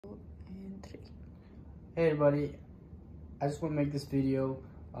3. Hey everybody, I just want to make this video.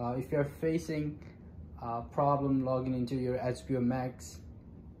 If you're facing a problem logging into your HBO Max,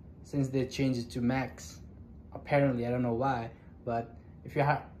 since they changed it to Max, apparently, I don't know why, but if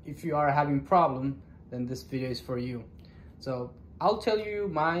you are having problem, then this video is for you. So I'll tell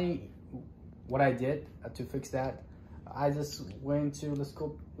you what I did to fix that. I just went to,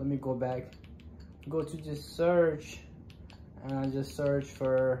 let me go back, go to just search, and I just search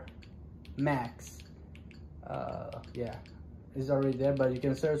for Max. Yeah, it's already there, but you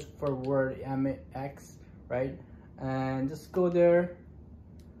can search for word MX, right? And just go there.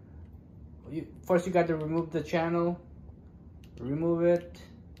 First you got to remove the channel, remove it.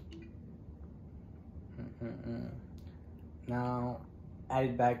 Now add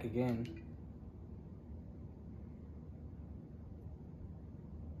it back again.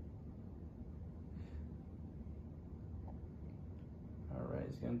 All right,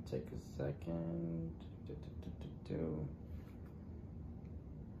 it's gonna take a second.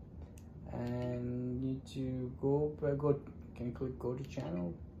 And need to go, can click go to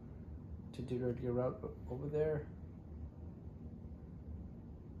channel to direct your route over there.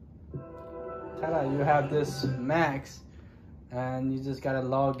 Ta-da, you have this Max, and you just gotta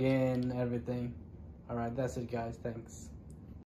log in everything. All right, that's it guys, thanks.